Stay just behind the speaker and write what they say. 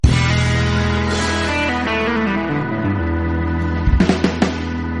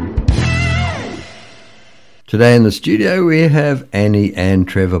Today in the studio we have Annie and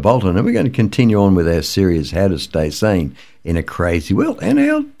Trevor Bolton, and we're going to continue on with our series, How to Stay Sane in a Crazy World. And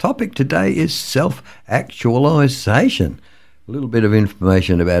our topic today is self-actualisation. A little bit of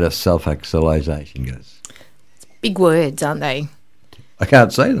information about a self-actualisation, guys. Big words, aren't they? I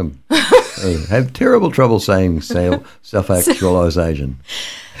can't say them. I have terrible trouble saying self-actualisation.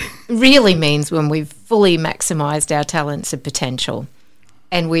 Really means when we've fully maximised our talents and potential,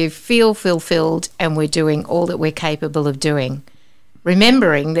 and we feel fulfilled and we're doing all that we're capable of doing.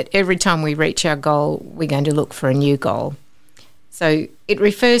 Remembering that every time we reach our goal, we're going to look for a new goal. So it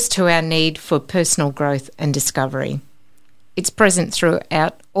refers to our need for personal growth and discovery. It's present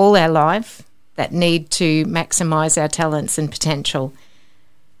throughout all our life, that need to maximise our talents and potential.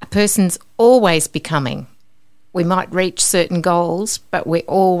 A person's always becoming. We might reach certain goals, but we're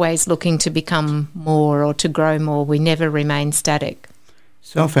always looking to become more or to grow more. We never remain static.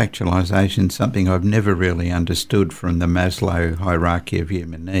 Self-actualisation is something I've never really understood from the Maslow hierarchy of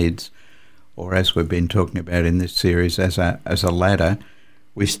human needs, or as we've been talking about in this series, as a ladder.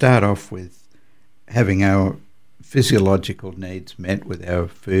 We start off with having our physiological needs met with our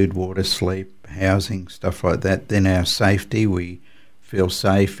food, water, sleep, housing, stuff like that. Then our safety, we feel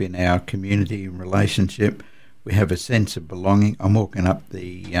safe in our community and relationship. We have a sense of belonging. I'm walking up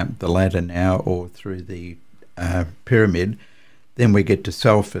the ladder now, or through the pyramid. Then we get to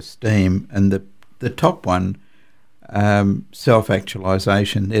self-esteem, and the top one,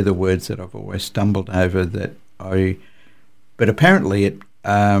 self-actualisation. They're the words that I've always stumbled over. But apparently,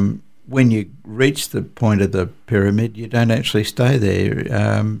 when you reach the point of the pyramid, you don't actually stay there.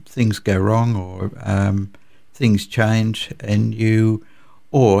 Things go wrong, or things change, and your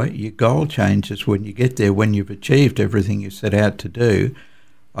goal changes when you get there. When you've achieved everything you set out to do.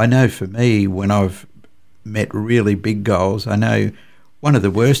 I know for me, when I've met really big goals, I know one of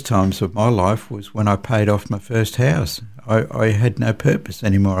the worst times of my life was when I paid off my first house. I had no purpose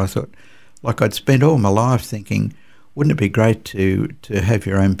anymore. I thought, like, I'd spent all my life thinking, wouldn't it be great to have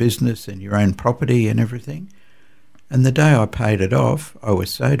your own business and your own property and everything? And the day I paid it off, I was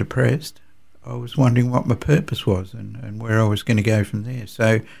so depressed. I was wondering what my purpose was and where I was going to go from there.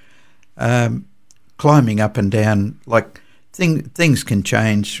 So climbing up and down, like, things can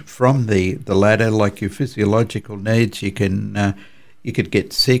change from the ladder, like your physiological needs. You could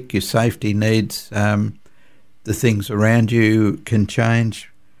get sick, your safety needs, the things around you can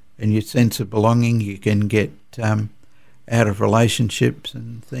change, and your sense of belonging. You can get out of relationships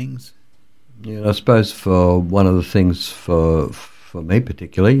and things. Yeah, I suppose for one of the things for me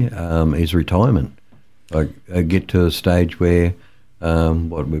particularly is retirement. I get to a stage where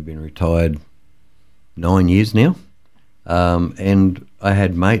we've been retired 9 years now. And I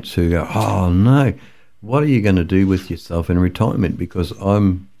had mates who go, "Oh no, what are you going to do with yourself in retirement? Because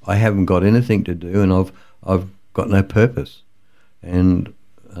I haven't got anything to do, and I've got no purpose." And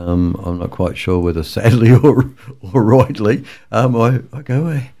I'm not quite sure whether sadly or rightly. I go,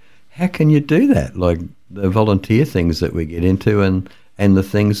 well, how can you do that? Like the volunteer things that we get into, and the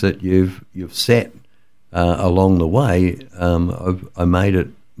things that you've set along the way. I made it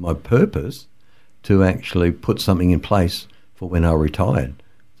my purpose to actually put something in place for when I retired,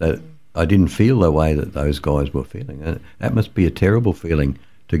 that I didn't feel the way that those guys were feeling. And that must be a terrible feeling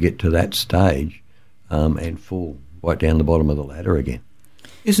to get to that stage and fall right down the bottom of the ladder again.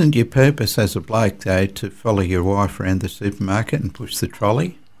 Isn't your purpose as a bloke, though, to follow your wife around the supermarket and push the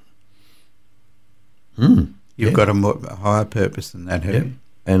trolley? You've got a higher purpose than that, have you?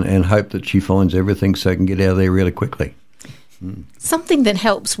 And hope that she finds everything so I can get out of there really quickly. Something that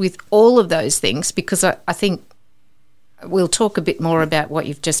helps with all of those things, because I think we'll talk a bit more about what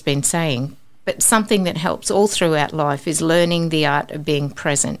you've just been saying, but something that helps all throughout life is learning the art of being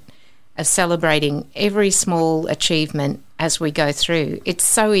present, of celebrating every small achievement as we go through. It's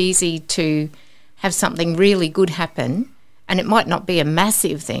so easy to have something really good happen, and it might not be a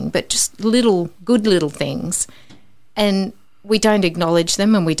massive thing, but just good little things, and we don't acknowledge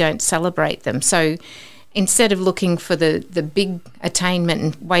them and we don't celebrate them. So instead of looking for the big attainment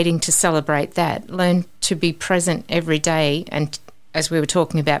and waiting to celebrate that, learn to be present every day and, as we were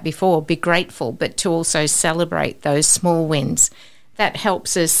talking about before, be grateful, but to also celebrate those small wins. That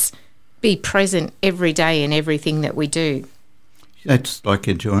helps us be present every day in everything that we do. That's like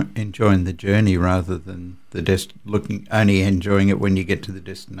enjoying the journey rather than only enjoying it when you get to the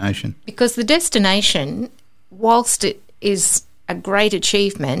destination. Because the destination, whilst it is a great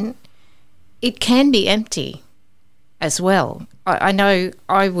achievement, it can be empty as well. I know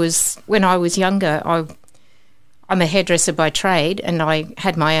when I was younger, I'm a hairdresser by trade, and I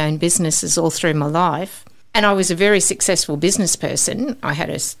had my own businesses all through my life, and I was a very successful business person. I had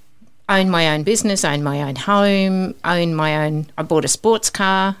own my own business, own my own home, I bought a sports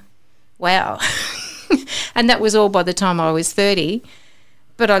car. Wow. And that was all by the time I was 30.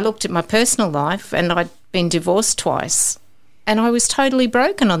 But I looked at my personal life and I'd been divorced twice. And I was totally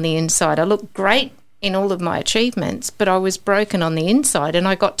broken on the inside. I looked great in all of my achievements, but I was broken on the inside. And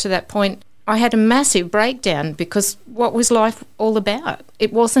I got to that point, I had a massive breakdown, because what was life all about?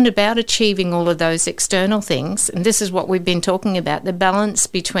 It wasn't about achieving all of those external things. And this is what we've been talking about, the balance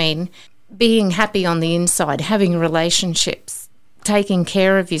between being happy on the inside, having relationships, taking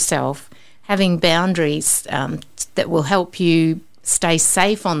care of yourself, having boundaries that will help you stay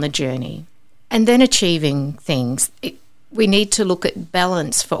safe on the journey, and then achieving things. We need to look at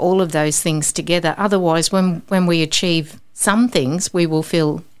balance for all of those things together. Otherwise, when we achieve some things, we will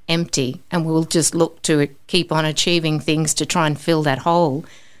feel empty, and we'll just look to keep on achieving things to try and fill that hole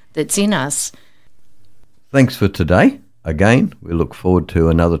that's in us. Thanks for today. Again, we look forward to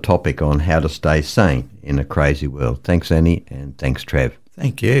another topic on how to stay sane in a crazy world. Thanks, Annie, and thanks, Trev.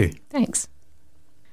 Thank you. Thanks.